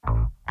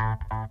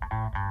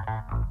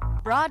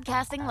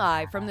Broadcasting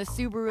live from the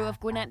Subaru of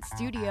Gwinnett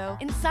studio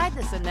inside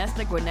the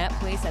Sonesta Gwinnett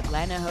Place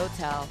Atlanta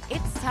Hotel.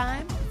 It's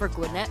time for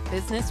Gwinnett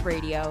Business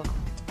Radio.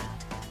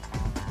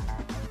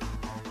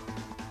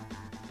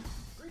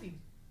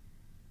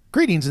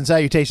 Greetings and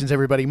salutations,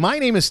 everybody. My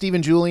name is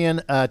Stephen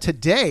Julian.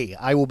 Today,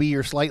 I will be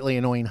your slightly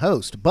annoying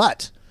host,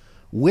 but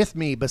with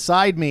me,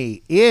 beside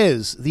me,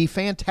 is the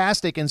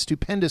fantastic and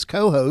stupendous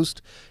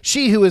co-host,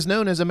 she who is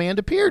known as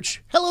Amanda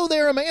Pearch. Hello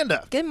there,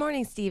 Amanda. Good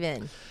morning,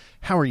 Stephen.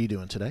 How are you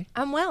doing today?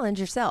 I'm well, and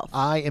yourself?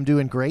 I am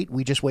doing great.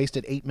 We just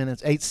wasted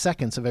 8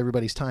 seconds of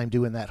everybody's time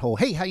doing that whole,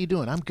 hey, how you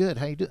doing? I'm good.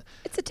 How you doing?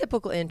 It's a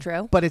typical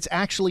intro. But it's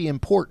actually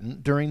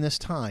important during this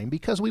time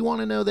because we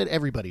want to know that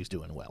everybody's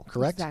doing well,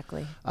 correct?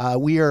 Exactly.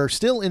 We are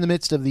still in the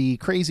midst of the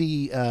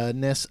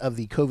craziness of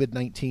the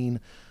COVID-19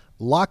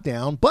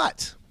 lockdown,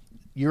 but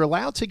you're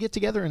allowed to get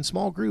together in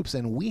small groups,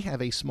 and we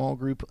have a small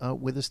group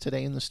with us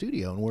today in the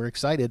studio, and we're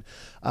excited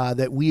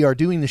that we are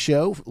doing the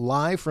show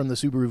live from the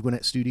Subaru of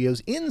Gwinnett studios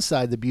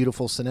inside the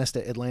beautiful Sonesta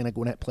Atlanta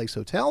Gwinnett Place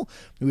Hotel.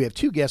 We have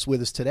two guests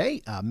with us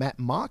today. Matt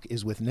Moeck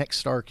is with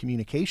Nexstar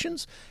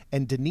Communications,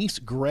 and Denise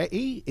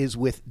Gray is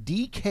with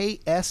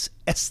DKS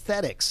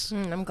Esthetics.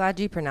 I'm glad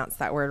you pronounced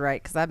that word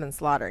right, because I've been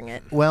slaughtering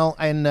it. Well,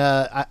 and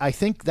I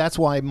think that's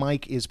why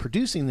Mike is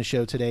producing the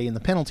show today in the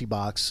penalty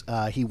box.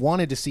 He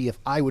wanted to see if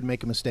I would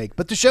make a mistake,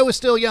 but the show is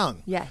still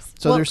young. Yes.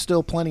 So there's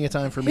still plenty of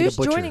time for me to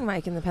butcher. Who's joining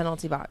Mike in the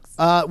penalty box?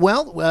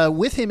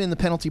 With him in the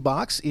penalty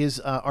box is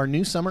our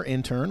new summer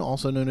intern,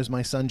 also known as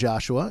my son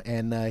Joshua,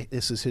 and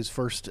this is his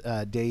first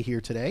day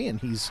here today, and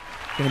he's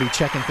going to be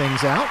checking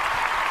things out.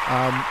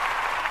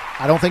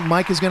 I don't think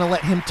Mike is going to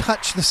let him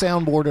touch the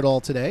soundboard at all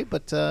today,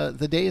 but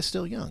the day is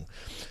still young.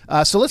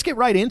 So let's get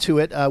right into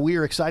it. We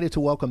are excited to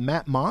welcome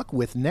Matt Moeck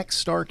with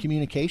Nexstar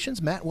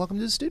Communications. Matt, welcome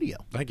to the studio.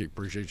 Thank you.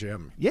 Appreciate you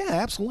having me. Yeah,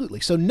 absolutely.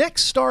 So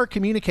Nexstar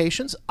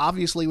Communications,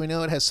 obviously we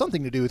know it has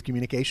something to do with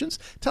communications.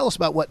 Tell us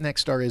about what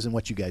Nexstar is and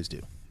what you guys do.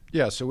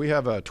 Yeah, so we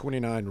have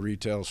 29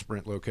 retail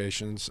Sprint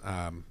locations.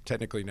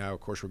 Technically now, of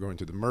course, we're going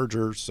through the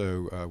merger,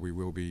 so we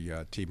will be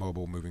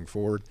T-Mobile moving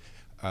forward.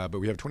 But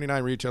we have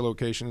 29 retail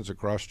locations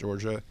across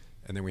Georgia,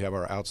 and then we have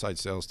our outside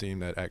sales team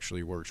that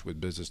actually works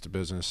with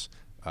business-to-business,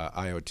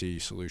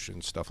 IoT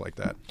solutions, stuff like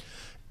that.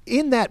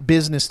 In that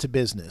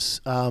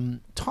business-to-business,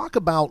 talk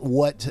about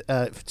what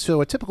so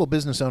a typical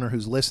business owner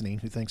who's listening,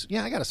 who thinks,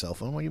 yeah, I got a cell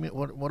phone. What do you mean?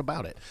 What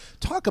about it?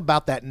 Talk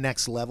about that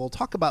next level.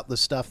 Talk about the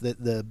stuff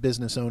that the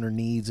business owner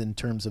needs in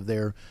terms of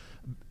their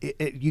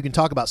you can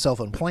talk about cell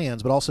phone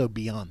plans, but also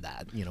beyond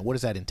that. What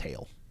does that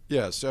entail?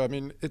 Yeah, so I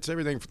mean, it's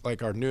everything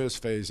like our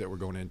newest phase that we're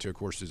going into, of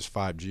course, is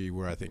 5G,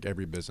 where I think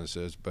every business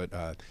is, but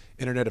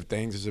Internet of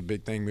Things is a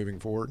big thing moving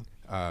forward.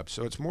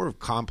 So it's more of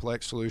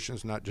complex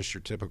solutions, not just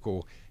your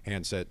typical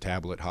handset,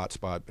 tablet,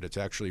 hotspot, but it's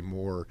actually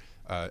more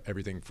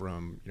everything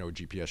from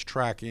GPS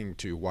tracking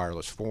to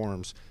wireless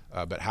forms.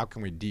 But how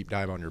can we deep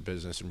dive on your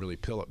business and really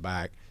peel it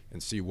back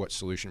and see what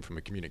solution from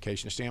a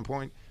communication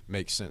standpoint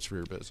makes sense for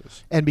your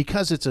business? And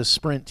because it's a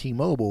Sprint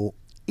T-Mobile,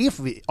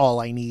 if all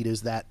I need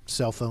is that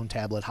cell phone,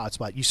 tablet,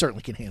 hotspot, you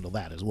certainly can handle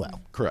that as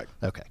well. Correct.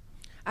 Okay.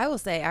 I will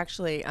say,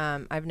 actually,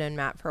 I've known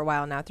Matt for a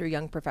while now through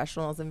Young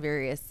Professionals and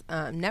various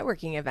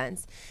networking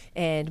events.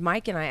 And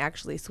Mike and I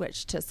actually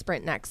switched to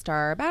Sprint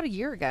Nexstar about a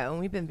year ago, and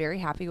we've been very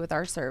happy with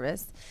our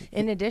service.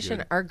 In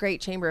addition, our great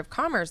Chamber of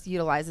Commerce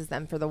utilizes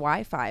them for the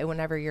Wi-Fi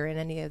whenever you're in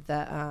any of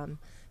the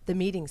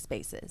meeting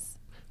spaces.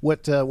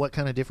 What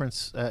kind of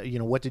difference?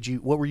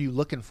 What were you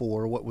looking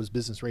for? What was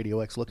Business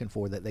RadioX looking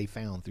for that they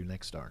found through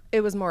Nexstar?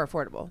 It was more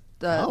affordable.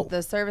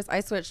 The service,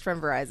 I switched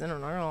from Verizon,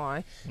 I'm not gonna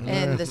lie,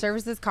 and the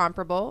service is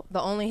comparable. The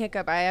only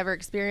hiccup I ever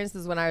experienced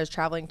is when I was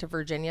traveling to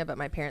Virginia, but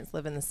my parents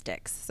live in the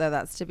sticks, so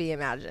that's to be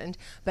imagined.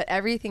 But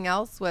everything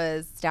else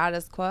was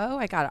status quo.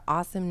 I got an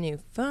awesome new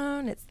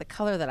phone. It's the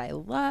color that I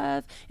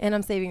love, and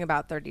I'm saving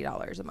about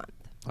 $30 a month.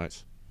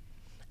 Nice.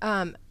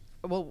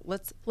 Well,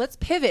 let's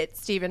pivot,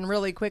 Stephen,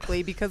 really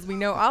quickly, because we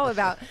know all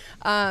about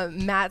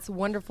Matt's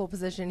wonderful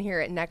position here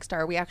at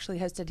Nexstar. We actually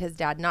hosted his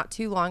dad not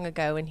too long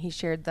ago, and he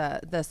shared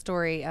the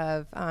story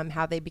of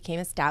how they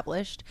became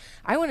established.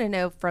 I want to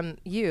know from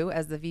you,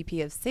 as the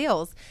VP of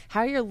Sales,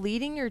 how you're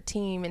leading your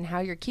team and how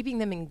you're keeping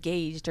them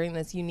engaged during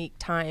this unique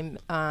time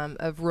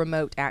of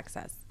remote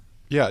access.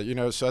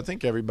 Yeah, so I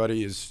think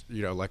everybody is,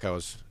 like I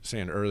was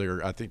saying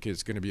earlier, I think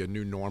it's going to be a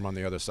new norm on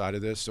the other side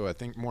of this. So I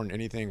think more than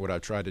anything, what I've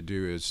tried to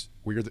do is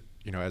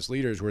as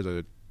leaders, we're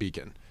the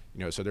beacon.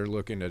 So they're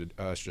looking at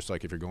us just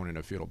like if you're going in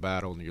a field of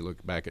battle and you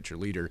look back at your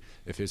leader,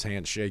 if his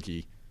hand's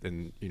shaky,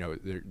 then,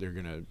 they're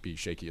going to be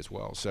shaky as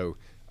well. So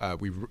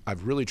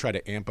I've really tried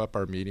to amp up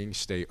our meetings,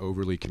 stay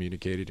overly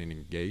communicated and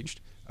engaged.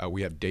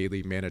 We have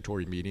daily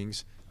mandatory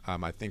meetings.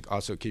 I think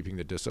also keeping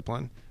the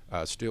discipline.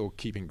 Still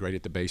keeping great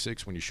at the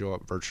basics when you show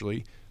up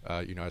virtually.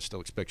 I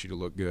still expect you to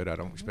look good. I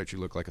don't expect you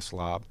to look like a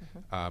slob.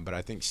 But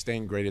I think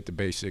staying great at the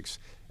basics,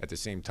 at the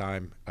same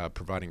time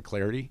providing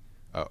clarity,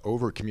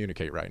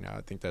 over-communicate right now.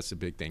 I think that's the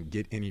big thing.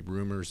 Get any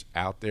rumors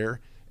out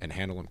there and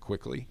handle them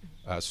quickly.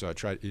 So I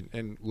try,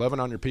 and loving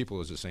on your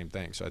people is the same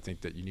thing. So I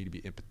think that you need to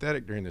be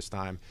empathetic during this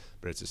time,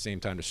 but at the same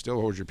time to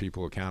still hold your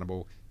people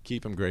accountable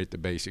keep them great at the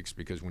basics,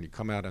 because when you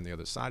come out on the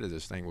other side of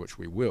this thing, which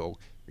we will,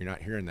 you're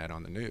not hearing that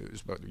on the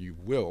news, but you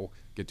will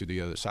get to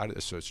the other side of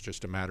this. So it's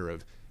just a matter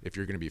of if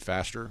you're going to be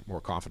faster,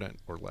 more confident,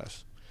 or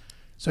less.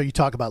 So you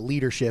talk about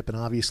leadership, and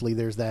obviously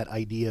there's that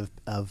idea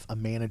of a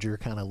manager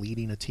kind of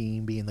leading a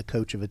team, being the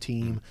coach of a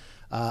team.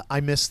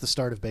 I miss the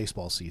start of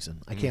baseball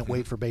season. I can't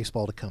wait for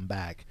baseball to come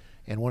back.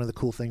 And one of the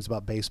cool things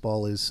about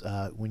baseball is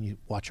when you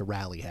watch a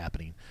rally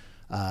happening.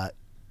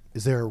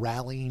 Is there a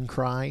rallying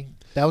cry?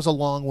 That was a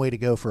long way to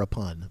go for a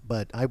pun,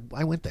 but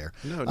I went there.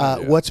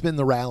 No, what's been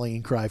the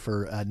rallying cry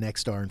for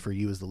Nexstar and for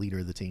you as the leader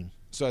of the team?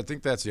 So I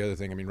think that's the other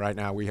thing. I mean, right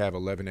now we have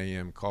 11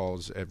 a.m.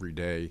 calls every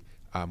day.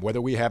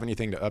 Whether we have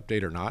anything to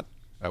update or not,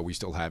 we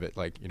still have it.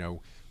 Like,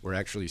 we're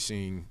actually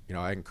seeing,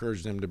 I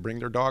encourage them to bring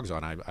their dogs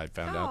on. I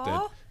found out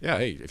that,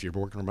 hey, if you're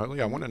working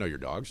remotely, I want to know your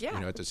dogs,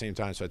 at the same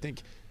time. So I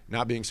think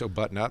not being so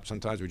buttoned up,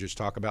 sometimes we just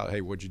talk about, hey,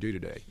 what'd you do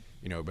today?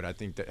 But I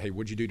think that, hey,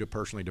 what'd you do to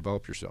personally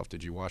develop yourself?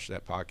 Did you watch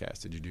that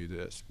podcast? Did you do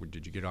this?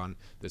 Did you get on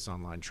this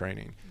online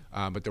training?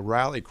 But the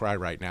rally cry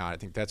right now, I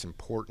think that's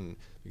important,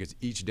 because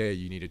each day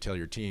you need to tell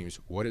your teams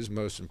what is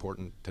most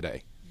important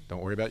today.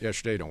 Don't worry about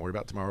yesterday. Don't worry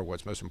about tomorrow.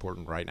 What's most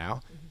important right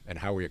now, and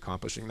how are we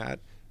accomplishing that?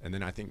 And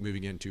then I think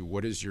moving into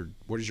what is your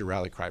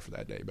rally cry for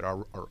that day. But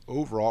our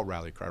overall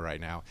rally cry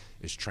right now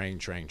is train,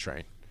 train,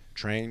 train.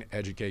 Train,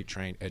 educate,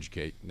 train,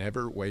 educate.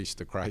 Never waste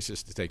the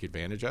crisis to take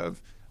advantage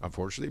of,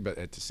 unfortunately. But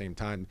at the same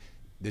time,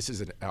 this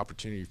is an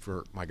opportunity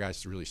for my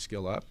guys to really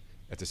skill up.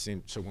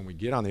 So when we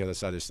get on the other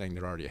side of this thing,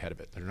 they're already ahead of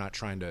it. They're not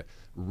trying to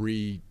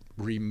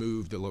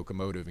remove the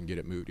locomotive and get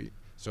it moving.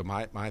 So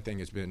my thing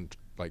has been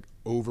like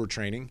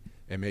overtraining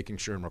and making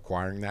sure I'm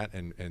requiring that,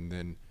 and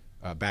then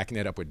backing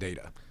that up with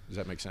data. Does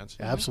that make sense?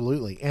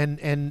 Absolutely.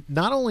 And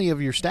not only of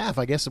your staff,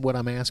 I guess what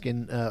I'm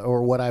asking,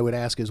 or what I would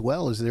ask as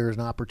well, is there an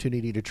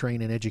opportunity to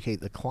train and educate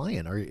the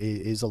client? Or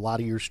is a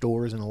lot of your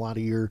stores and a lot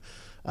of your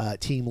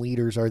team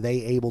leaders, are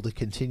they able to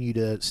continue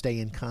to stay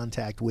in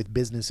contact with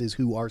businesses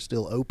who are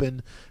still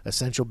open,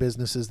 essential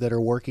businesses that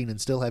are working and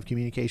still have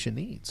communication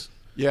needs?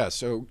 Yeah,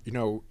 so,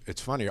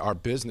 it's funny. Our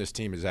business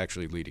team is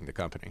actually leading the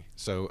company.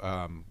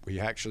 So we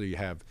actually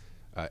have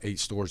 8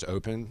 stores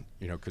open,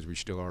 because we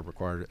still are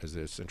required as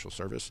an essential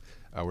service.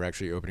 We're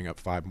actually opening up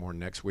 5 more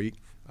next week.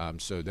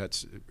 So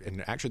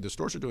and actually the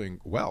stores are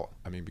doing well.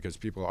 I mean, because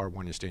people are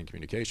wanting to stay in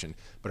communication,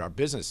 but our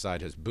business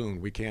side has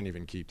boomed. We can't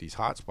even keep these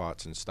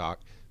hotspots in stock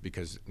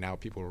because now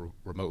people are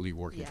remotely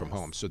working from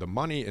home. So the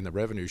money in the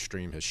revenue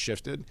stream has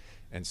shifted.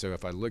 And so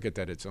if I look at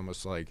that, it's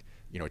almost like,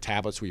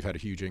 tablets, we've had a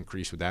huge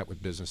increase with that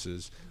with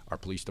businesses. Our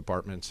police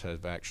departments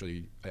have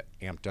actually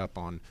amped up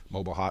on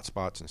mobile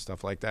hotspots and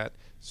stuff like that.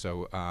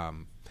 So,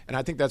 and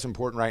I think that's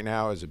important right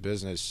now as a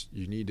business.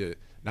 You need to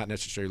not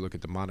necessarily look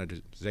at the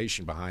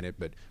monetization behind it,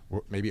 but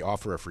maybe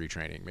offer a free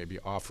training, maybe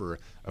offer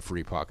a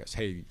free podcast.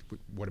 Hey,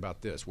 what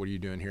about this? What are you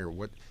doing here?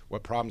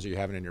 What problems are you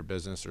having in your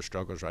business or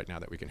struggles right now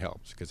that we can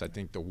help? Because I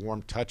think the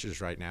warm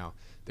touches right now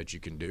that you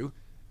can do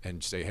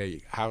and say,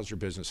 hey, how's your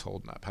business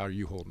holding up? How are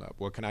you holding up?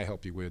 What can I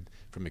help you with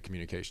from a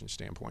communication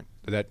standpoint?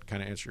 Did that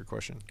kind of answer your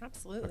question?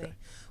 Absolutely. Okay.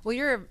 Well,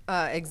 you're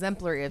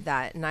exemplary of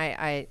that, and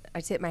I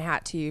tip my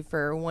hat to you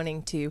for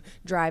wanting to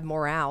drive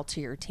morale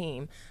to your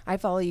team. I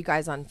follow you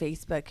guys on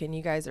Facebook, and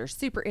you guys are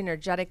super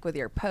energetic with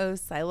your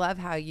posts. I love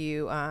how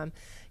you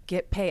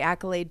pay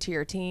accolade to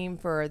your team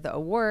for the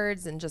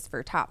awards and just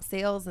for top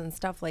sales and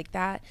stuff like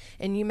that.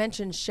 And you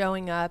mentioned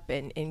showing up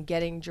and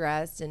getting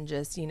dressed and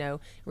just,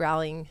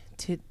 rallying,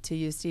 to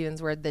use Steven's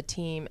word, the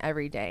team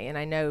every day. And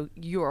I know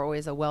you are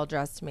always a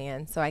well-dressed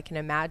man, so I can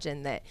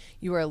imagine that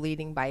you are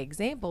leading by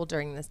example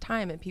during this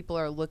time, and people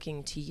are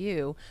looking to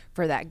you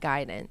for that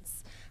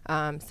guidance.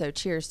 So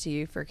cheers to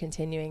you for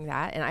continuing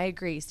that. And I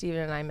agree, Steven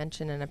and I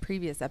mentioned in a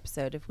previous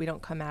episode, if we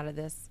don't come out of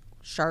this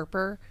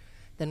sharper,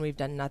 then we've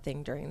done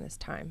nothing during this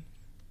time.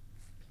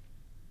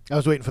 I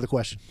was waiting for the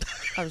question.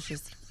 I was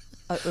just,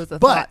 it was a But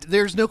thought.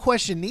 there's no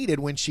question needed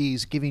when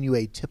she's giving you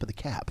a tip of the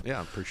cap.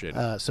 Yeah, appreciate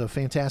it. So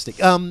fantastic.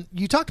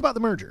 You talked about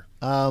the merger.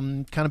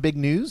 Kind of big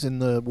news in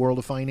the world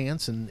of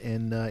finance, and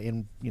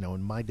in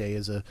my day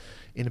as a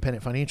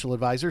independent financial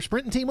advisor.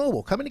 Sprint and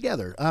T-Mobile coming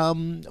together.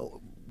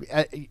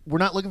 We're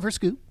not looking for a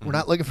scoop. We're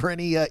not looking for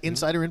any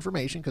insider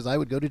information, because I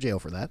would go to jail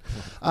for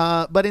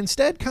that. But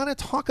instead, kind of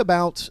talk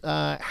about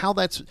how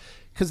that's,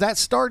 because that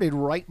started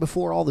right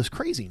before all this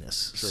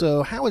craziness. Sure.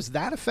 So how has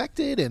that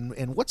affected,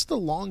 and what's the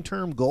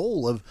long-term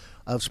goal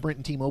of Sprint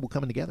and T-Mobile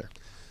coming together?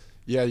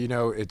 Yeah,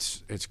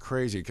 it's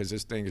crazy because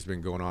this thing has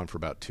been going on for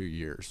about 2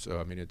 years. So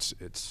I mean,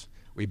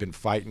 we've been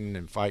fighting,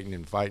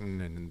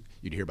 and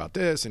you'd hear about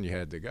this, and you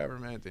had the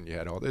government, and you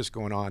had all this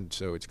going on.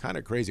 So it's kind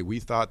of crazy. We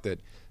thought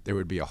that there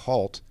would be a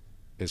halt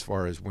as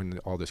far as when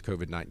all this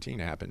COVID-19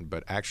 happened,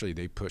 but actually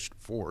they pushed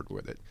forward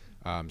with it.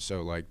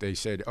 So like they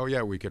said, oh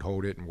yeah, we could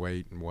hold it and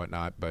wait and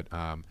whatnot, but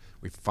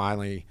we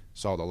finally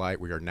saw the light.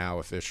 We are now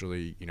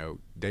officially,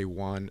 day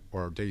 1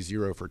 or day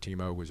 0 for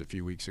T-Mo was a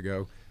few weeks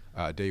ago.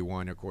 Day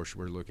 1, of course,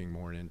 we're looking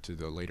more into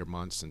the later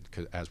months and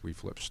as we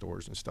flip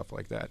stores and stuff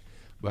like that.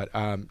 But,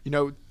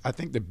 I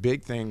think the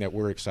big thing that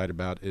we're excited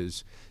about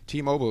is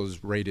T-Mobile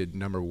is rated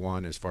number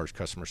 1 as far as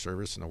customer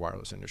service in the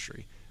wireless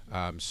industry.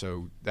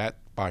 So that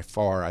by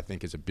far, I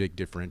think, is a big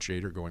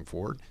differentiator going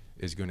forward,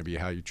 is going to be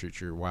how you treat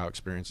your WOW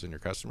experience and your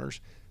customers.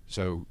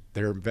 So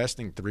they're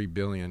investing $3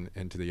 billion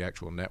into the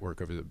actual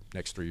network over the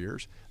next 3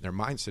 years. Their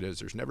mindset is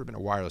there's never been a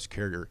wireless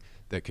carrier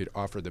that could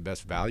offer the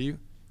best value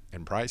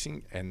and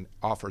pricing and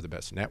offer the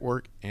best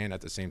network and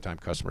at the same time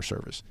customer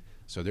service.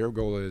 So their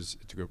goal is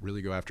to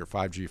really go after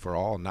 5G for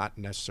all, not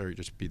necessarily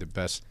just be the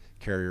best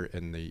carrier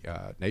in the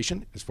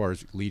nation as far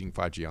as leading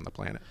 5G on the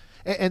planet.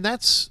 And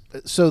that's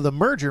so the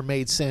merger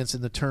made sense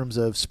in the terms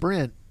of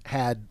Sprint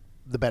had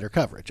the better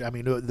coverage. I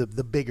mean,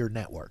 the bigger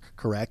network,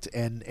 correct?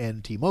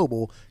 And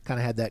T-Mobile kind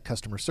of had that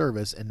customer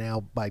service. And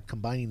now by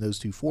combining those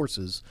two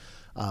forces,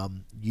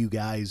 you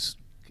guys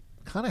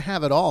kind of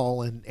have it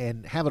all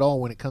and have it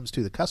all when it comes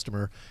to the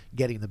customer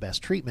getting the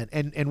best treatment.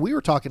 And we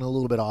were talking a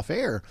little bit off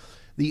air.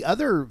 The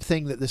other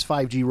thing that this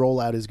 5G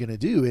rollout is going to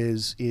do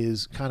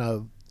is kind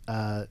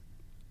of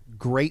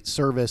great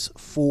service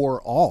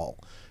for all.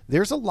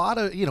 There's a lot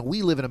of,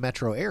 we live in a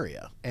metro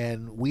area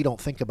and we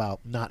don't think about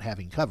not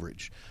having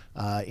coverage.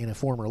 In a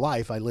former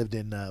life, I lived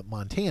in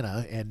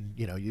Montana, and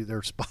there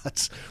are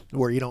spots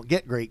where you don't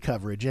get great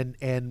coverage,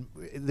 and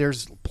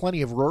there's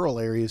plenty of rural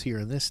areas here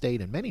in this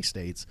state and many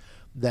states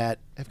that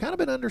have kind of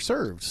been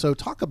underserved. So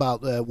talk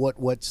about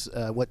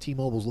what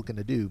T-Mobile's looking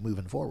to do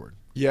moving forward.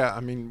 Yeah, I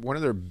mean, one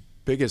of their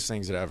biggest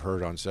things that I've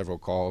heard on several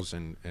calls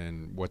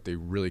and what they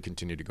really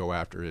continue to go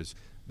after is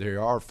they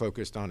are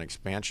focused on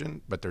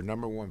expansion, but their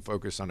number one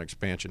focus on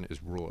expansion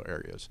is rural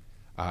areas.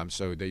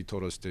 So they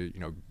told us to,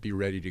 be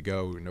ready to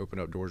go and open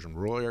up doors in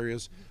rural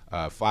areas.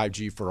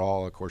 5G for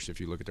all, of course, if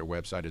you look at their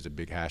website, is a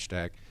big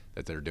hashtag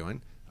that they're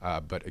doing.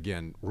 But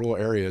again, rural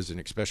areas, and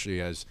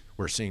especially as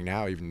we're seeing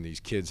now, even these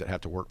kids that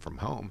have to work from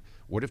home,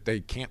 what if they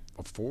can't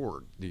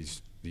afford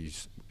these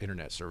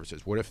internet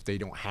services? What if they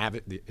don't have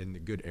it in the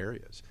good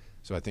areas?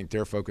 So I think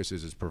their focus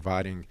is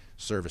providing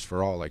service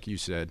for all, like you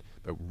said,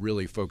 but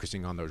really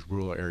focusing on those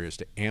rural areas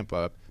to amp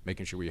up,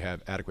 making sure we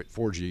have adequate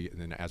 4G,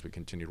 and then as we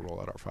continue to roll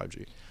out our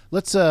 5G.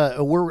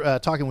 We're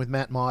talking with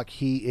Matt Moeck.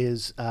 He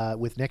is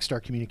with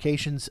Nexstar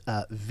Communications,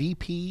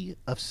 VP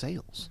of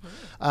Sales.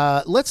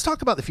 Let's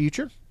talk about the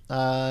future.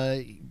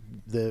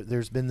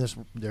 There's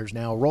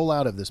now a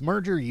rollout of this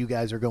merger. You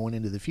guys are going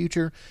into the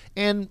future,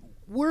 and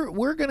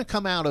we're going to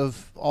come out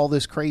of all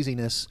this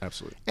craziness.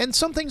 Absolutely. And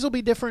some things will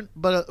be different,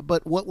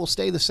 but what will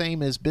stay the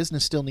same is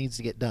business still needs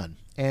to get done.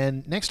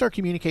 And Nexstar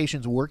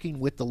Communications, working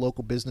with the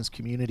local business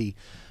community,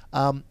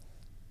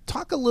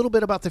 talk a little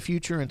bit about the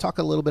future and talk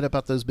a little bit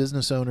about those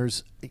business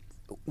owners.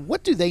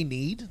 What do they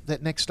need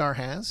that Nexstar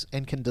has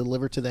and can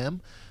deliver to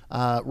them?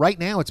 Right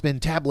now, it's been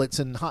tablets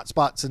and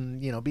hotspots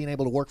and being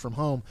able to work from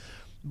home.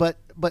 But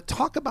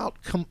talk about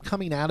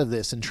coming out of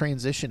this and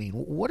transitioning.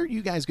 What are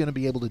you guys going to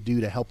be able to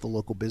do to help the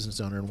local business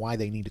owner and why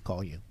they need to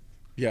call you?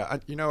 Yeah,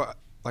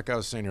 like I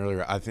was saying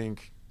earlier, I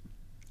think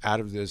out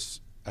of this,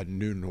 a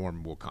new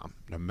norm will come.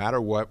 No matter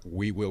what,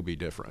 we will be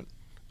different.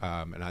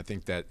 And I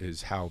think that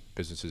is how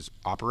businesses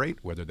operate,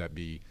 whether that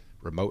be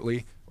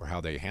remotely or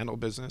how they handle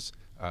business.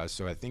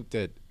 So I think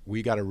that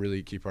we got to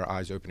really keep our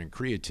eyes open, and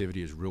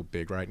creativity is real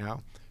big right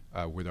now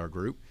with our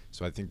group.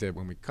 So I think that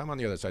when we come on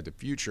the other side, the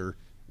future,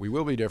 we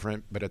will be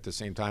different, but at the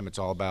same time, it's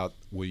all about,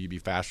 will you be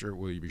faster?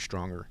 Will you be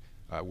stronger?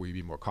 Will you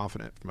be more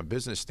confident? From a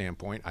business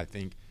standpoint, I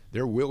think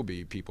there will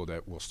be people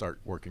that will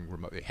start working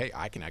remotely. Hey,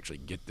 I can actually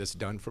get this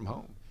done from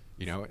home,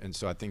 and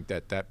so I think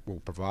that will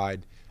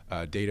provide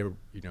data,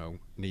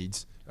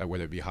 needs,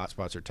 whether it be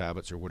hotspots or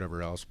tablets or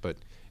whatever else. But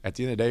at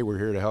the end of the day, we're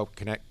here to help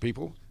connect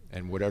people.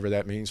 And whatever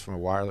that means from a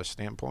wireless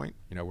standpoint,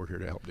 we're here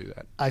to help do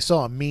that. I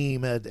saw a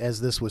meme as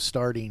this was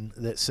starting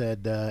that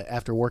said,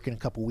 after working a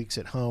couple weeks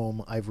at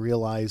home, I've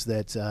realized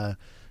that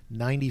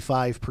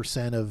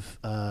 95%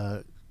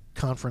 of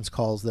conference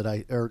calls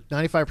or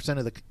 95%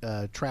 of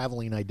the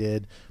traveling I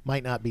did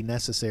might not be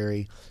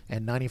necessary,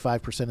 and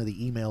 95% of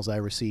the emails I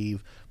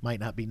receive might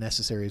not be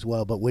necessary as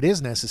well. But what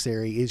is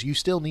necessary is you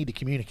still need to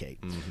communicate.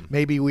 Mm-hmm.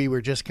 Maybe we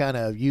were just kind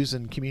of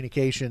using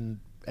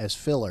communication as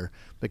filler,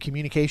 but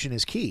communication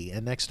is key,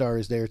 and Nexstar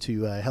is there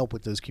to help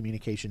with those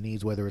communication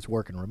needs, whether it's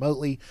working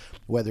remotely,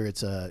 whether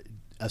it's a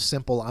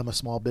simple, I'm a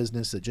small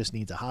business that just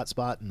needs a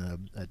hotspot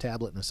and a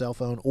tablet and a cell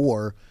phone,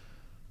 or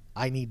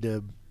I need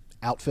to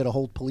outfit a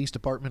whole police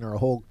department or a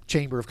whole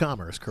chamber of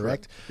commerce,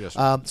 correct? Yes,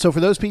 sir. So for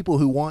those people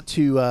who want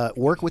to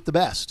work with the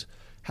best,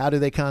 how do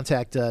they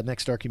contact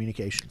Nexstar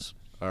Communications?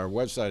 Our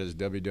website is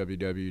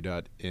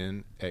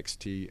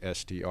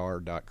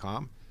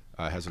www.nxtstr.com.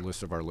 Has a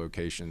list of our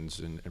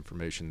locations and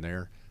information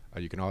there.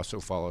 You can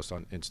also follow us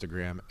on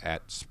Instagram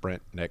at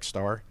Sprint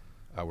Nexstar.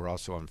 We're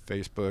also on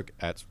Facebook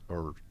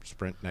or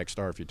Sprint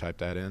Nexstar if you type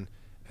that in,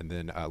 and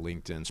then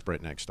LinkedIn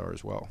Sprint Nexstar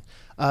as well.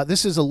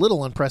 This is a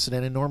little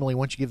unprecedented. Normally,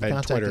 once you give the and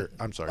contact, Twitter.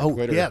 I'm sorry. Oh,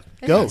 Twitter, yeah,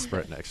 go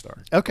Sprint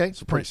Nexstar. Okay,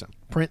 so pretty simple.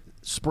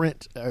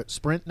 Sprint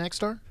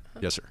Nexstar.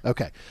 Yes, sir.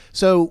 Okay.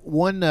 So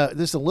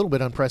this is a little bit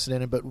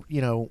unprecedented, but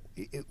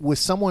with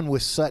someone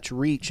with such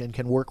reach and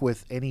can work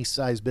with any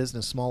size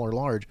business, small or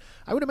large,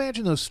 I would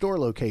imagine those store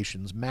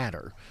locations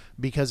matter,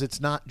 because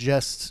it's not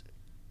just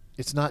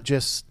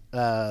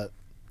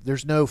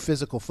there's no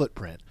physical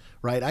footprint,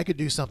 right? I could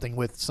do something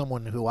with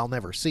someone who I'll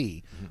never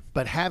see,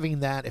 but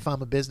having that, if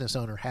I'm a business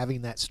owner,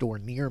 having that store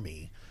near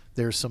me,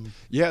 there's some.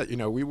 Yeah,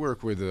 we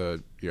work with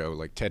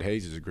like Ted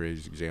Hayes is a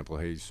great example.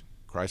 Hayes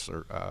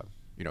Chrysler,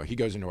 he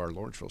goes into our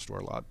Lawrenceville store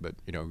a lot, but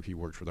he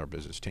works with our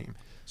business team.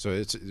 So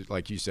it's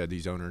like you said,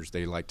 these owners,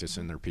 they like to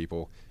send their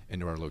people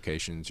into our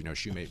locations.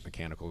 Shoemate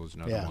Mechanical is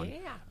another one.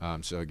 Yeah.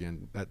 So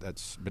again,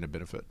 that's been a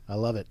benefit. I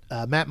love it.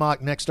 Matt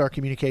Moeck, Next Star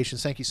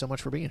Communications. Thank you so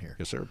much for being here.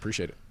 Yes, sir.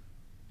 Appreciate it.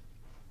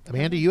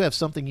 Amanda, you have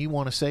something you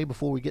want to say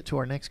before we get to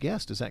our next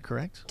guest. Is that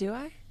correct? Do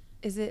I?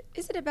 Is it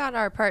about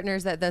our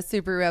partners at the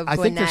Subaru of I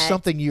Gwinnett? think there's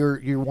something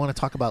you want to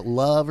talk about,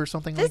 love or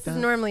something like that. This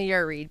is normally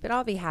your read, but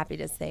I'll be happy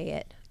to say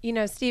it.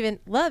 Stephen,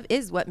 love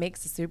is what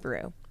makes a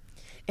Subaru.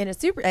 And at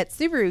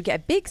Subaru,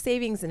 get big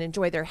savings and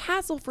enjoy their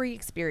hassle-free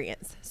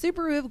experience.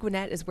 Subaru of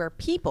Gwinnett is where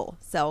people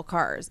sell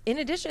cars. In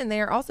addition,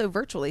 they are also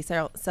virtually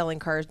selling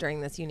cars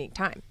during this unique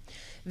time.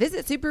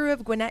 Visit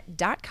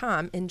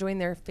SubaruofGwinnett.com and join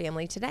their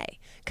family today.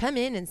 Come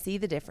in and see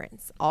the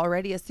difference.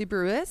 Already a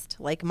Subaruist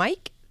like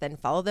Mike? Then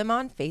follow them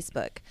on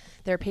Facebook.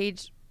 Their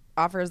page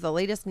offers the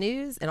latest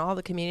news and all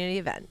the community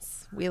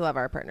events. We love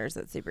our partners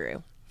at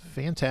Subaru.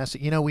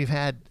 Fantastic. We've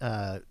had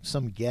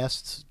some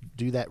guests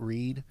do that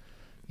read,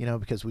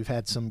 because we've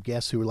had some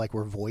guests who were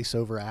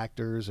voiceover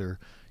actors or,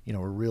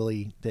 were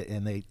really,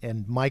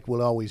 and Mike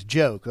would always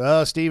joke,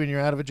 "Oh, Steven,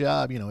 you're out of a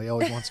job." He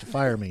always wants to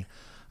fire me.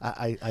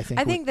 I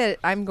think that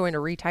I'm going to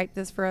retype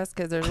this for us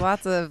because there's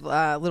lots of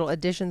little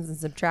additions and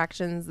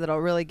subtractions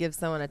that'll really give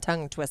someone a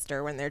tongue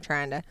twister when they're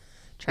trying to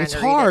It's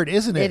hard,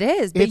 isn't it? It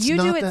is, but it's you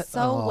do it that,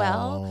 so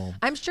well.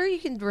 I'm sure you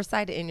can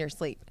recite it in your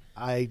sleep.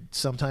 I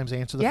sometimes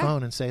answer the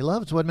phone and say,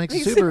 "Love, it's what makes a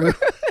Subaru."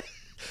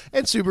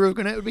 And Subaru of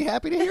Gwinnett would be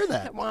happy to hear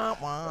that.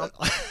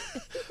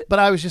 But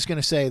I was just going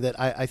to say that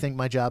I think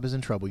my job is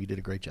in trouble. You did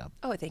a great job.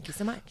 Oh, thank you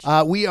so much.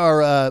 We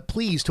are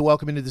pleased to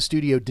welcome into the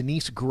studio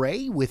Denise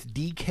Gray with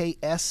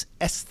DKS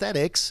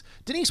Esthetics.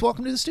 Denise,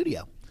 welcome to the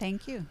studio.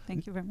 Thank you.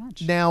 Thank you very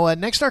much. Now,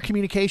 Next Star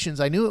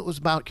Communications, I knew it was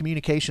about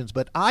communications,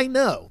 but I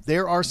know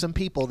there are some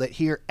people that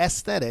hear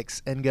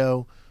aesthetics and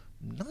go,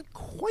 not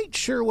quite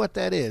sure what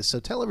that is. So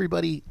tell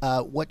everybody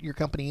what your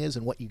company is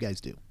and what you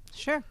guys do.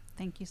 Sure.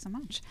 Thank you so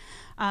much.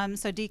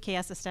 So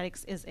DKS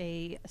Esthetics is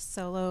a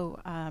solo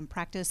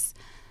practice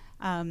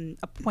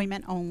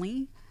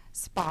appointment-only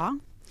spa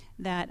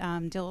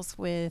that deals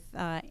with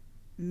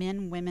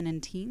men, women,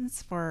 and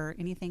teens for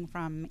anything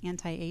from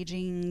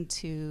anti-aging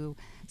to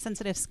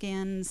sensitive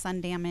skin, sun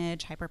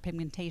damage,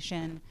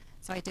 hyperpigmentation.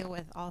 So I deal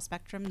with all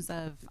spectrums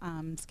of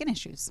skin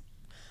issues.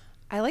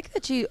 I like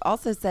that you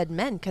also said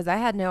men because I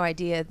had no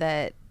idea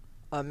that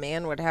a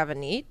man would have a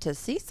need to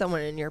see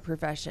someone in your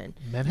profession.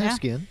 Men have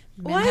skin.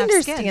 Well, I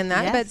understand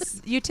that, yes.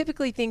 But you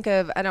typically think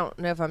of, I don't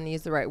know if I'm going to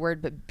use the right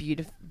word, but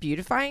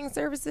beautifying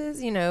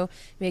services,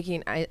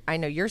 making, I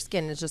know your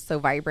skin is just so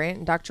vibrant,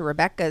 and Dr.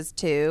 Rebecca's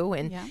too,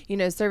 and,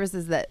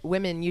 services that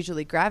women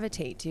usually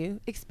gravitate to.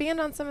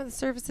 Expand on some of the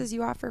services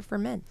you offer for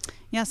men.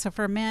 Yeah, so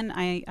for men,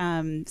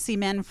 I see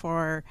men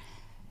for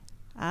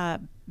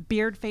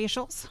beard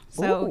facials.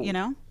 So,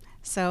 Ooh.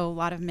 So a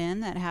lot of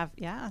men that have,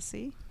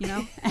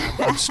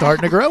 I'm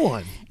starting to grow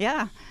one.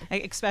 Yeah,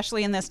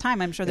 especially in this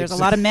time. I'm sure there's a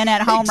lot of men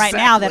at home right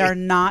now that are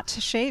not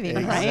shaving,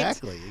 right?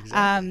 Exactly.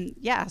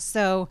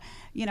 So,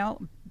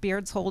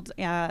 beards hold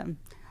a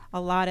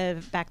lot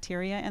of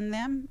bacteria in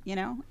them,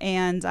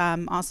 and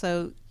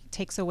also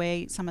takes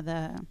away some of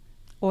the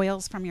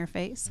oils from your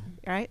face,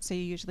 right? So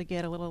you usually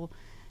get a little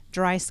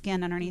dry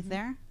skin underneath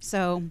there.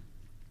 So...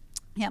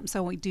 yeah,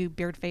 so we do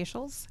beard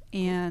facials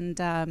and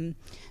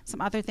some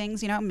other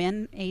things.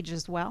 Men age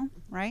as well,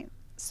 right?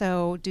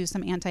 So do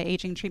some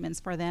anti-aging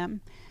treatments for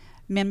them.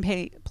 Men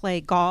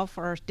play golf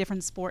or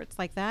different sports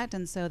like that,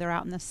 and so they're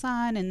out in the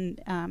sun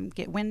and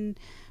get wind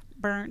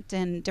burnt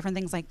and different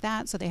things like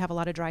that, so they have a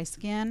lot of dry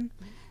skin.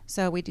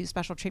 So we do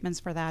special treatments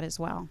for that as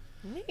well.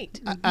 Neat.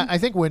 I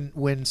think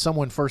when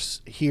someone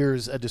first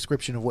hears a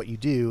description of what you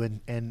do,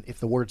 and if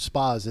the word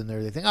spa is in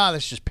there, they think,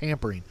 that's just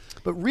pampering.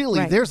 But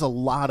really, there's a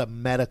lot of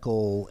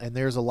medical, and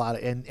there's a lot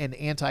of and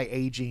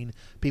anti-aging.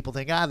 People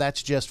think,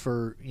 that's just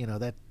for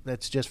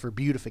that's just for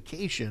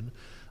beautification.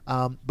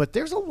 But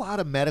there's a lot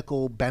of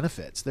medical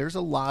benefits. There's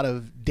a lot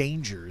of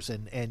dangers,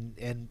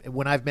 and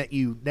when I've met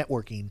you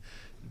networking,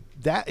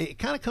 that it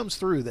kind of comes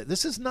through that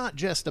this is not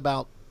just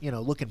about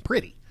looking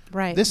pretty.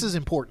 Right. This is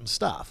important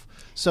stuff.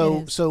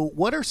 So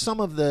what are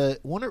some of the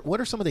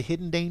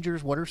hidden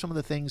dangers? What are some of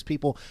the things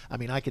people? I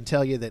mean, I can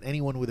tell you that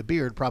anyone with a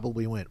beard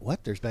probably went,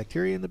 "What? There's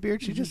bacteria in the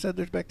beard?" She just said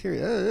there's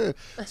bacteria.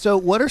 So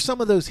what are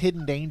some of those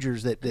hidden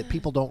dangers that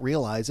people don't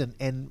realize,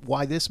 and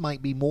why this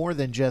might be more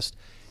than just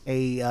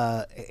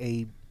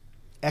a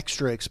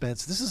extra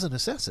expense? This is a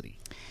necessity.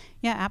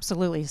 Yeah,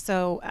 absolutely.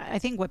 So I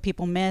think what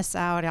people miss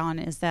out on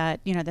is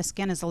that, the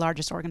skin is the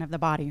largest organ of the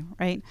body,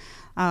 right?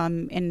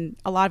 And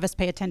a lot of us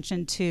pay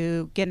attention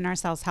to getting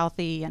ourselves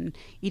healthy and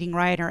eating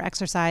right or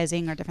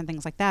exercising or different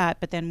things like that.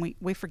 But then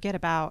we forget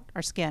about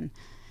our skin.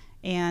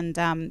 And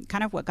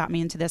kind of what got me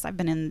into this, I've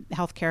been in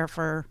healthcare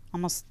for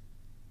almost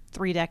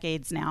 3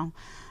 decades now.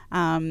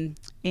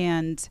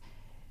 And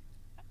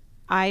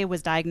I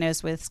was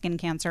diagnosed with skin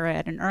cancer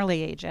at an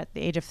early age, at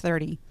the age of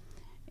 30.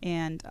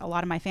 And a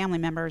lot of my family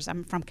members,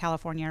 I'm from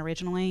California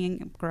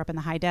originally, grew up in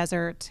the high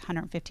desert,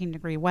 115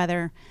 degree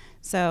weather.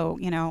 So,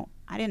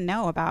 I didn't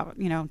know about,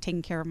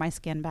 taking care of my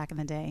skin back in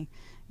the day.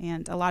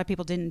 And a lot of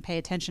people didn't pay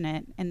attention to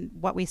it. And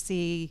what we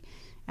see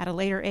at a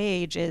later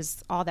age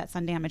is all that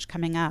sun damage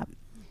coming up.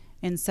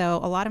 And so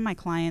a lot of my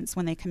clients,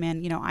 when they come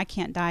in, I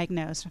can't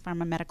diagnose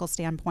from a medical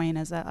standpoint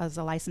as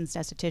a licensed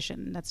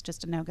esthetician. That's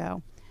just a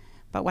no-go.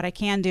 But what I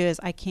can do is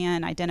I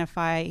can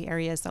identify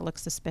areas that look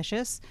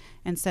suspicious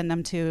and send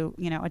them to,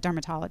 a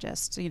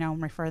dermatologist,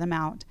 and refer them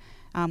out,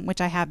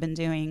 which I have been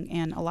doing.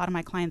 And a lot of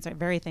my clients are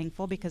very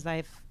thankful because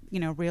I've,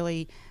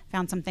 really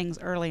found some things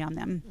early on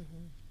them.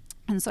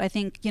 Mm-hmm. And so I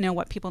think,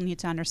 what people need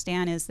to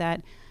understand is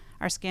that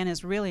our skin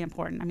is really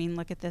important. I mean,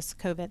 look at this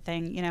COVID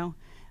thing,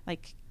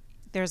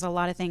 there's a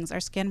lot of things. Our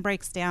skin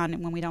breaks down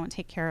when we don't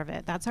take care of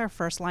it. That's our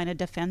first line of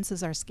defense,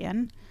 is our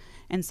skin.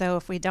 And so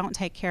if we don't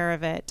take care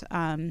of it,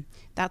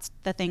 that's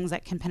the things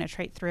that can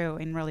penetrate through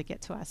and really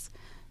get to us.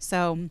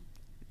 So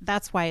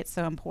that's why it's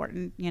so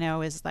important,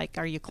 is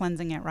are you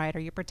cleansing it right? Are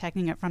you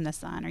protecting it from the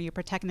sun? Are you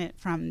protecting it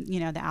from,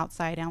 the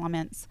outside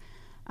elements?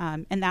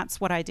 And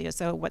that's what I do.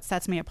 So what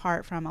sets me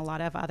apart from a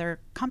lot of other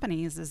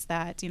companies is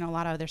that, a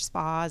lot of other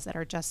spas that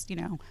are just,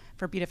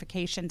 for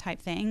beautification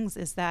type things,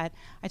 is that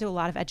I do a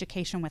lot of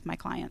education with my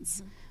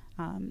clients.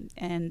 Mm-hmm.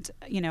 And,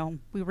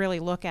 we really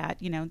look at,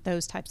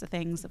 those types of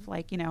things of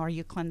are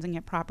you cleansing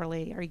it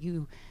properly? Are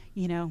you,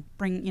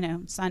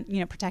 sun,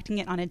 protecting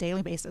it on a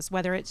daily basis,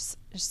 whether it's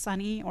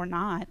sunny or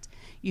not,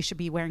 you should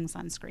be wearing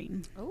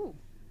sunscreen. Oh,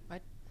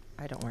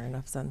 I don't wear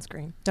enough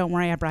sunscreen. Don't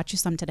worry, I brought you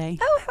some today.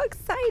 Oh, how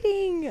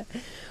exciting.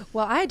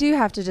 Well, I do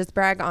have to just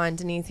brag on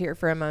Denise here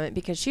for a moment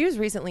because she was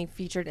recently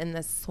featured in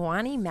the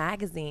Swanee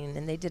magazine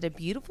and they did a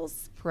beautiful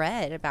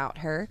spread about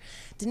her.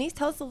 Denise,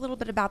 tell us a little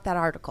bit about that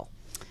article.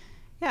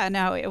 Yeah,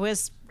 no, it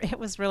was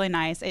really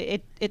nice.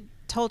 It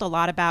told a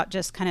lot about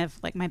just kind of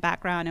my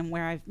background and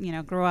where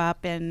I, grew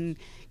up and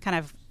kind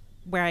of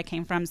where I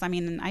came from. So,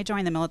 I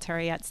joined the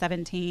military at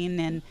 17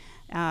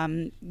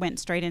 and went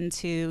straight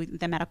into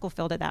the medical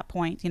field at that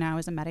point. I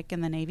was a medic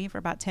in the Navy for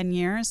about 10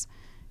 years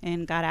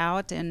and got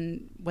out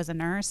and was a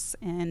nurse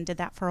and did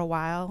that for a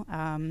while,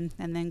 and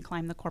then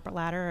climbed the corporate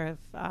ladder of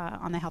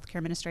on the healthcare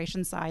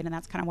administration side, and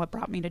that's kind of what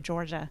brought me to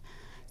Georgia.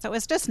 So it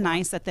was just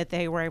nice that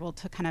they were able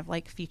to kind of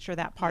feature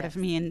that part of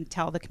me and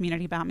tell the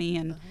community about me.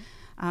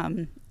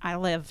 And I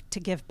live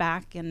to give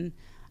back, and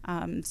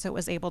so it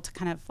was able to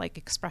kind of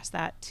express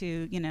that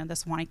to the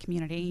Swanee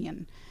community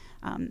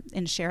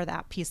and share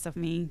that piece of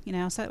me,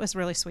 so it was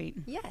really sweet.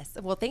 Yes.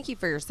 Well, thank you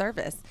for your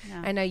service.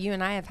 Yeah. I know you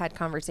and I have had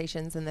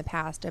conversations in the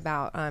past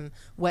about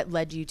what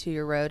led you to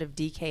your road of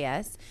DKS.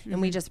 Mm-hmm.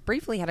 And we just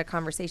briefly had a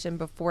conversation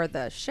before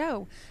the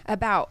show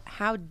about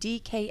how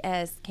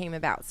DKS came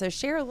about. So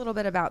share a little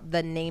bit about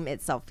the name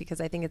itself,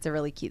 because I think it's a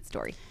really cute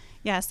story.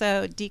 Yeah,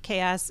 so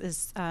DKS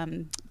is,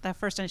 the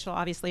first initial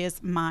obviously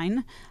is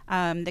mine.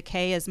 The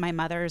K is my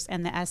mother's,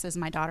 and the S is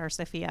my daughter,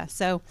 Sophia.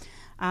 So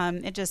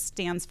it just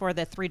stands for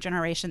the 3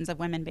 generations of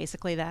women,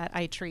 basically, that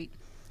I treat.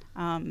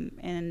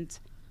 And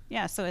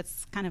yeah, so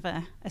it's kind of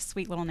a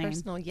sweet little name.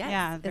 Personal, yes.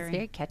 Yeah, it's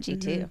very catchy,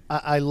 too.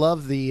 I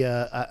love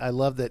I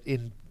love that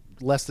in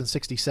less than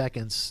 60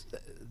 seconds,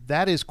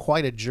 that is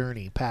quite a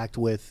journey packed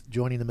with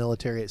joining the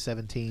military at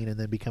 17 and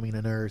then becoming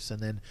a nurse and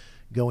then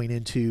going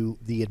into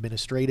the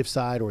administrative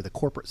side or the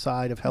corporate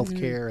side of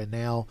healthcare, and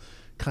now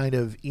kind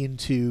of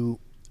into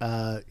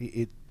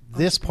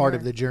this part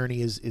of the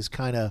journey is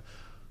kind of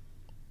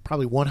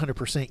probably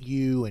 100%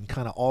 you and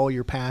kind of all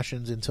your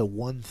passions into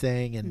one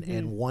thing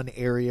and one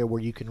area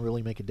where you can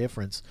really make a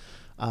difference.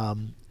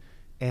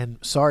 And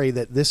sorry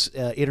that this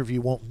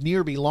interview won't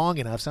near be long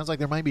enough. Sounds like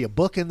there might be a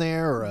book in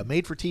there or a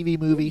made-for-TV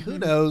movie. Who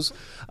knows?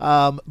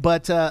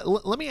 But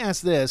let me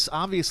ask this.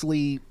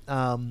 Obviously,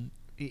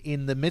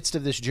 in the midst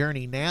of this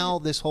journey, now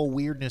this whole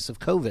weirdness of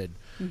COVID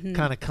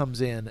kind of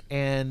comes in,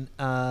 and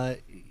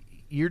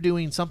you're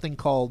doing something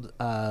called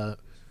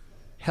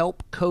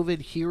Help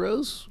COVID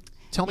Heroes.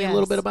 Tell me a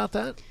little bit about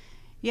that.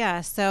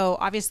 Yeah, so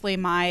obviously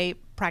my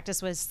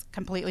practice was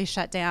completely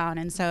shut down,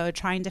 and so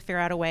trying to figure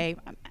out a way.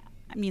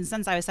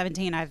 Since I was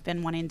 17, I've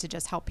been wanting to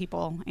just help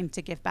people and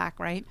to give back,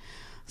 right?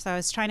 So I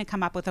was trying to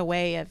come up with a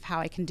way of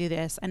how I can do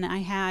this, and I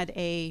had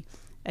a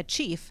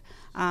chief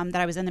that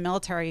I was in the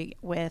military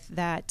with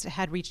that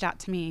had reached out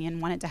to me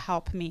and wanted to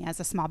help me as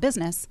a small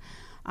business.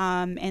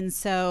 And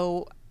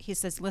so he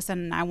says,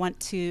 listen, I want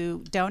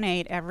to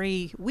donate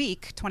every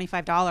week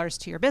 $25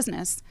 to your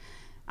business.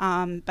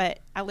 But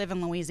I live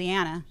in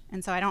Louisiana,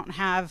 and so I don't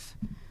have,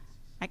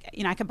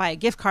 I could buy a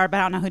gift card, but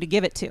I don't know who to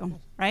give it to,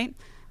 right?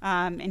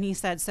 And he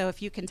said, so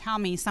if you can tell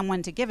me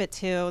someone to give it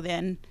to,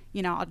 then,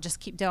 I'll just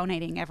keep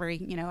donating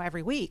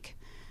every week.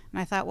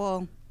 And I thought,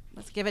 well,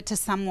 let's give it to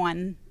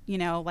someone,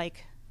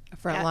 like a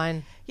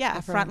frontline.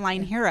 A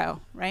frontline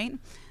hero, right?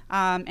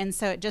 And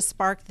so it just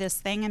sparked this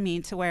thing in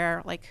me to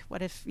where,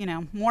 what if,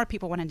 more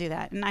people want to do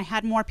that? And I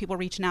had more people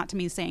reaching out to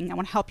me saying, I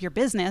want to help your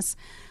business.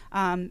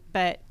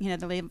 But, they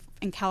live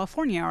in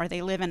California or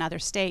they live in other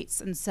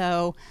states. And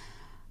so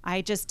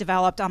I just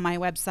developed on my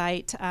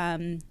website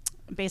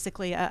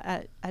basically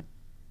a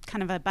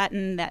kind of a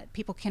button that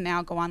people can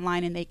now go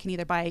online and they can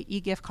either buy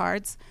e-gift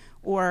cards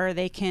or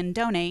they can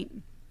donate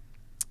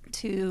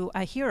to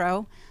a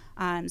hero.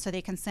 So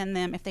they can send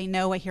them, if they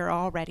know a hero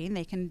already,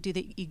 they can do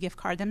the e-gift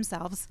card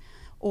themselves,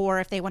 or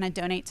if they want to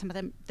donate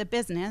to the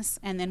business,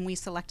 and then we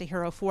select a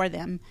hero for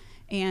them.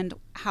 And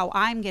how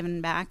I'm giving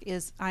back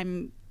is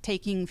I'm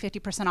taking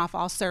 50% off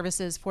all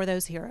services for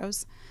those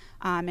heroes,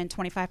 and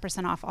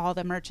 25% off all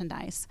the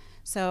merchandise.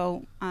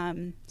 So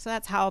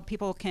that's how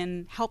people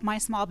can help my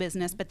small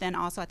business, but then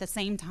also at the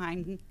same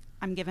time,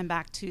 I'm giving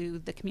back to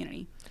the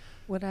community.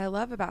 What I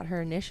love about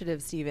her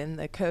initiative, Stephen,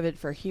 the COVID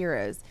for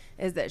Heroes,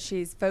 is that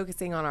she's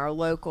focusing on our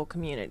local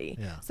community.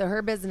 Yeah. So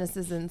her business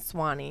is in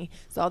Suwanee.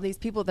 So all these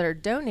people that are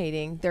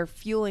donating, they're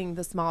fueling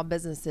the small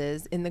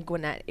businesses in the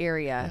Gwinnett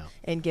area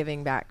and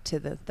giving back to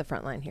the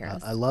frontline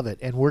heroes. I love it.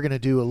 And we're going to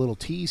do a little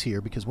tease here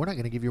because we're not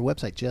going to give your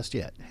website just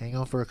yet. Hang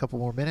on for a couple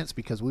more minutes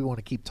because we want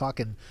to keep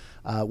talking.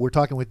 We're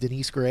talking with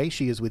Denise Gray.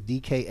 She is with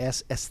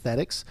DKS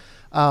Esthetics.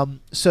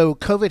 So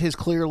COVID has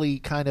clearly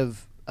kind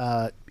of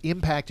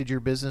impacted your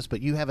business,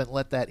 but you haven't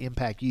let that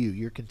impact you.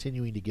 You're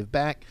continuing to give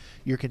back,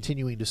 you're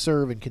continuing to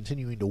serve, and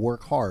continuing to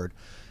work hard.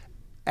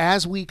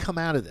 As we come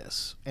out of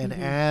this, and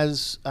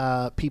as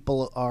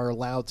people are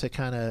allowed to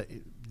kind of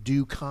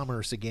do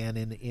commerce again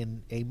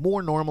in a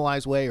more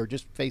normalized way or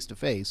just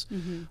face-to-face,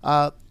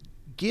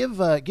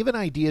 give an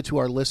idea to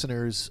our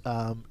listeners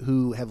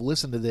who have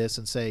listened to this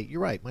and say,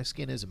 you're right, my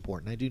skin is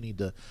important. I do need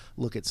to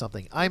look at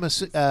something.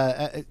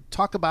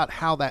 Talk about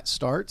how that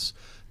starts.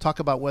 Talk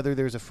about whether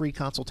there's a free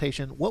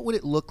consultation. What would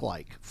it look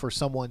like for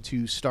someone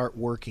to start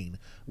working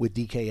with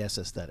DKS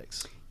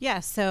Esthetics?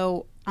 Yeah,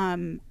 so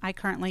I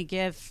currently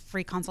give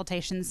free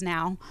consultations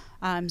now.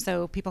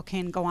 So people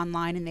can go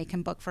online and they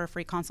can book for a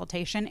free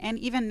consultation. And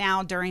even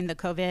now during the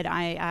COVID,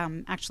 I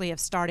actually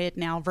have started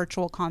now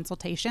virtual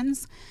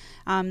consultations.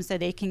 So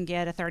they can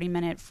get a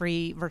 30-minute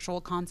free virtual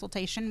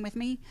consultation with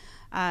me.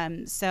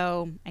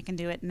 So I can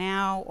do it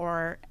now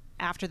or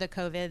after the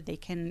COVID, they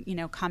can,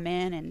 come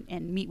in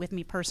and meet with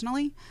me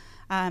personally.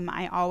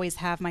 I always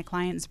have my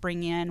clients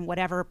bring in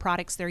whatever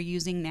products they're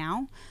using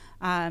now,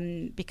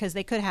 because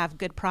they could have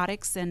good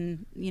products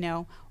and,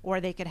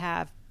 or they could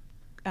have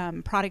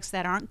products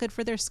that aren't good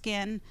for their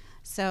skin.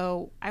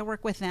 So I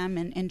work with them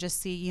and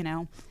just see,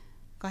 go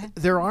ahead.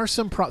 There are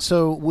some,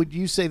 so would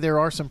you say there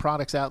are some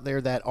products out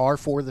there that are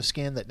for the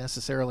skin that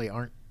necessarily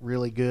aren't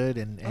really good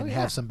and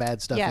have some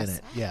bad stuff in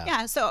it?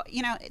 Yeah. So,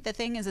 the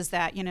thing is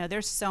that,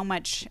 there's so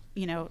much,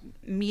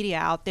 media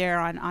out there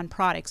on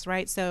products,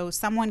 right? So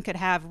someone could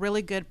have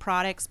really good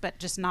products, but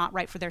just not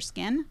right for their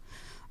skin.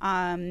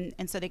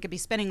 And so they could be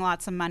spending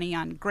lots of money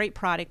on great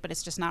product, but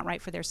it's just not right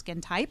for their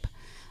skin type.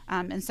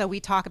 And so we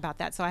talk about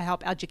that. So I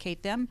help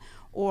educate them.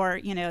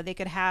 Or, they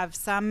could have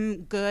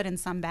some good and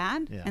some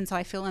bad. Yeah. And so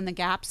I fill in the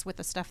gaps with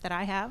the stuff that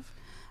I have.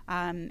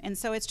 And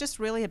so it's just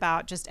really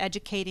about just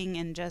educating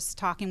and just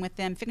talking with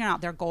them, figuring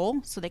out their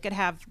goal. So they could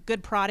have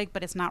good product,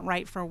 but it's not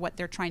right for what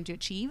they're trying to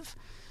achieve.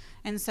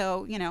 And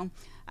so,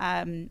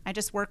 I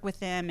just work with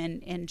them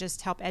and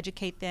just help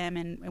educate them,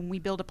 and we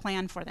build a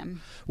plan for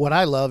them. What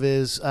I love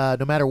is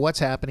no matter what's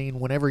happening,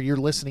 whenever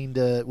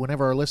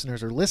our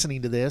listeners are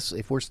listening to this,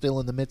 if we're still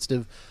in the midst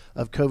of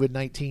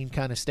COVID-19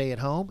 kind of stay at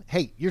home,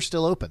 hey, you're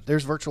still open.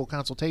 There's virtual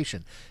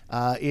consultation.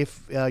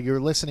 If you're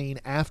listening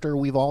after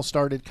we've all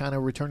started kind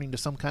of returning to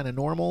some kind of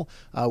normal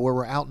where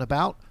we're out and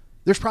about,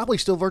 there's probably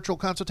still virtual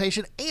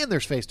consultation and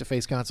there's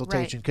face-to-face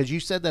consultation because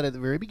you said that at the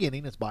very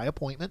beginning. It's by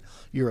appointment.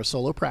 You're a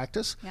solo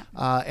practice,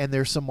 and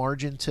there's some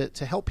margin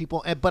to help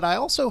people. But I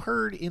also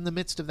heard in the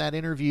midst of that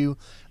interview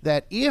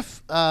that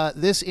if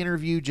this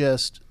interview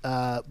just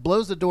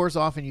blows the doors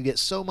off and you get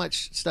so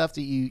much stuff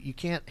that you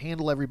can't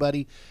handle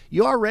everybody,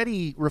 you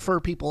already refer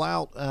people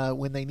out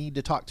when they need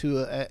to talk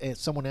to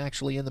someone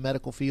actually in the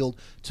medical field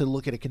to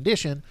look at a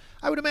condition.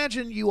 I would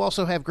imagine you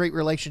also have great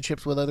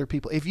relationships with other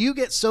people. If you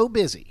get so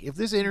busy, if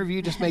this interview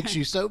just makes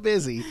you so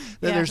busy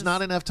that there's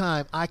not enough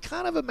time, I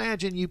kind of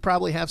imagine you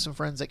probably have some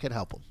friends that could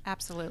help them.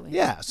 Absolutely.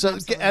 Yeah, so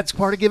that's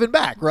part of giving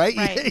back, right?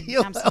 Right,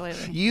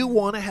 absolutely. You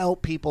want to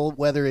help people,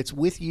 whether it's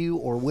with you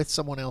or with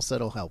someone else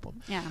that'll help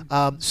them.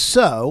 Yeah.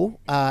 So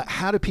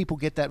how do people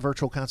get that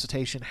virtual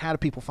consultation? How do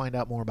people find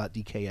out more about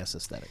DKS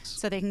Esthetics?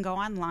 So they can go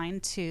online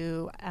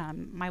to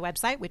my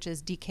website, which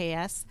is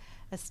DKS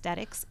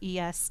Esthetics,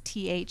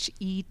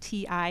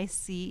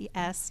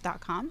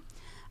 ESTHETICS.com.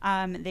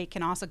 They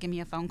can also give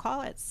me a phone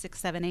call at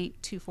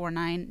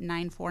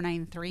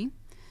 678-249-9493.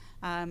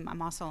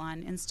 I'm also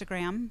on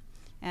Instagram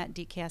at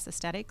DKS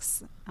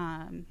Esthetics.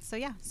 So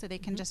they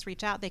can just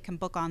reach out. They can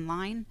book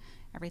online.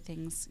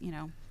 Everything's,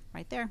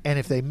 right there. And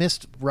if they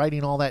missed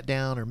writing all that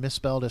down or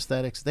misspelled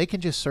aesthetics, they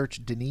can just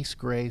search Denise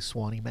Gray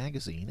Suwanee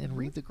Magazine and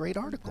read the great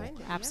article.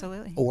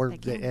 Absolutely.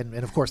 And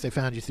of course, they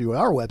found you through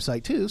our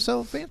website too,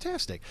 so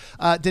fantastic.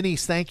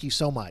 Denise, thank you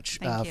so much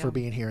for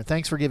being here. And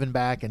thanks for giving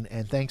back, and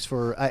thanks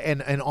for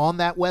and on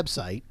that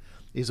website,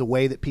 is a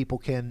way that people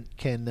can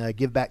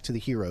give back to the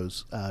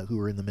heroes who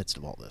are in the midst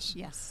of all this.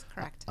 Yes,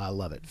 correct. I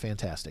love it.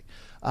 Fantastic.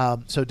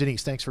 So,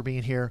 Denise, thanks for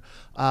being here.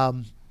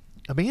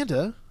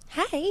 Amanda,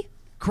 Hey,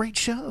 great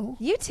show.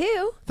 you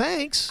too.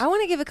 Thanks. I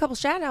want to give a couple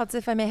shout outs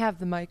if I may have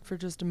the mic for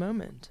just a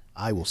moment.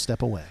 I will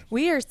step away.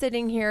 We are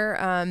sitting here.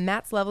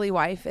 Matt's lovely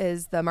wife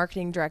is the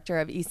marketing director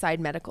of Eastside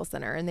Medical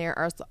Center, and they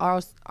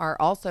are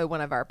also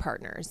one of our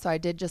partners. So I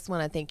did just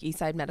want to thank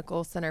Eastside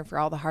Medical Center for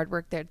all the hard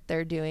work that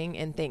they're doing,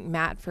 and thank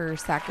Matt for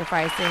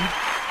sacrificing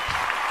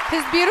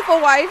his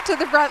beautiful wife to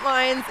the front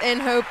lines,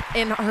 and Hope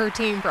and her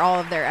team for all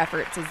of their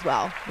efforts as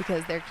well,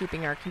 because they're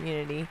keeping our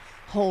community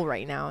whole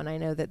right now, and I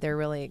know that they're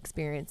really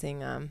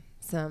experiencing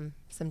some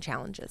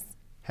challenges.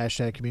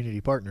 Hashtag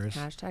community partners.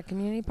 Hashtag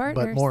community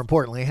partners. But more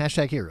importantly,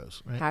 hashtag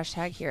heroes. Right?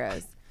 Hashtag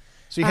heroes.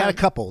 So you had a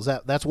couple.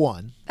 That's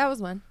one. That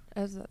was one.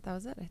 That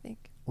was it, I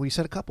think. Well, you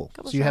said a couple.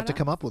 Couple So you have to shout-outs.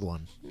 come up with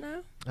one.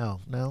 No. Oh,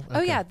 no? Oh,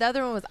 Okay. yeah. The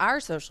other one was our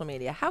social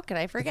media. How could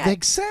I forget?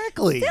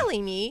 Exactly.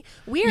 Silly me.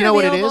 We are You know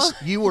what it available. is?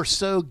 You were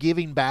so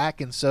giving back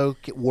and so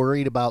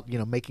worried about,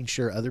 making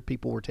sure other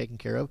people were taken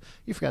care of.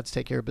 You forgot to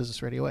take care of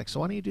Business Radio X. So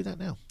why don't you do that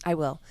now? I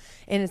will.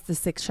 And it's the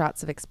 6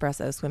 shots of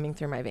espresso swimming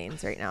through my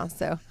veins right now.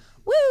 So,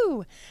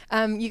 woo!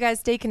 You guys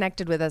stay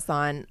connected with us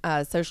on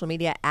social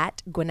media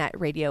at Gwinnett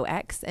Radio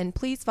X. And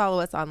please follow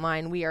us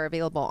online. We are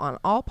available on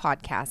all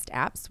podcast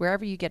apps,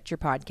 wherever you get your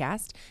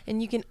podcast.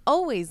 And you can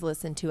always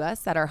listen to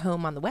us at our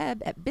home on the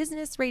web at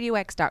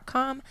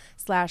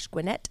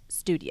businessradiox.com/Gwinnett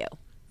Studio.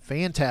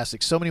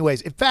 Fantastic. So many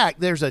ways. In fact,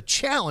 there's a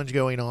challenge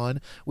going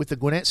on with the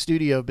Gwinnett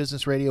Studio of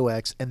Business Radio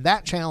X, and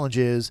that challenge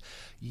is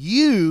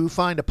you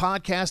find a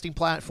podcasting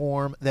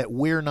platform that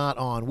we're not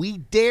on. We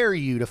dare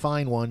you to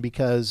find one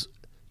because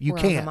you We're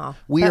on them can't. all.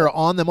 We But- are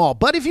on them all.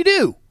 But if you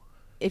do,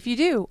 If you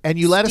do, and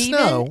you let us Steven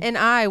know, and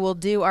I will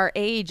do our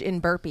age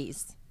in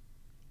burpees.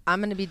 I'm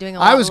going to be doing a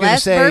lot I was going to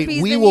less say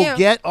burpees we than will you.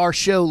 get our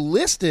show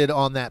listed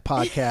on that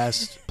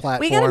podcast platform.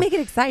 We got to make it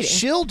exciting.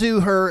 She'll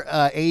do her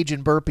age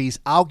and burpees.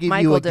 I'll give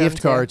Mike you will a do 'em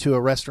gift card too. to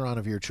a restaurant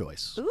of your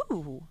choice.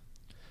 Ooh.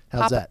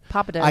 How's that?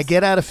 Papa does. I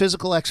get out of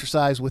physical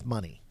exercise with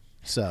money.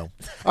 So,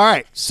 all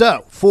right.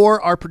 So,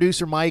 for our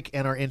producer Mike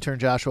and our intern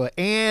Joshua,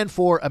 and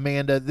for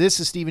Amanda,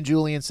 this is Stephen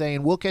Julian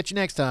saying we'll catch you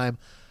next time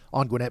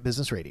on Gwinnett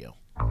Business Radio.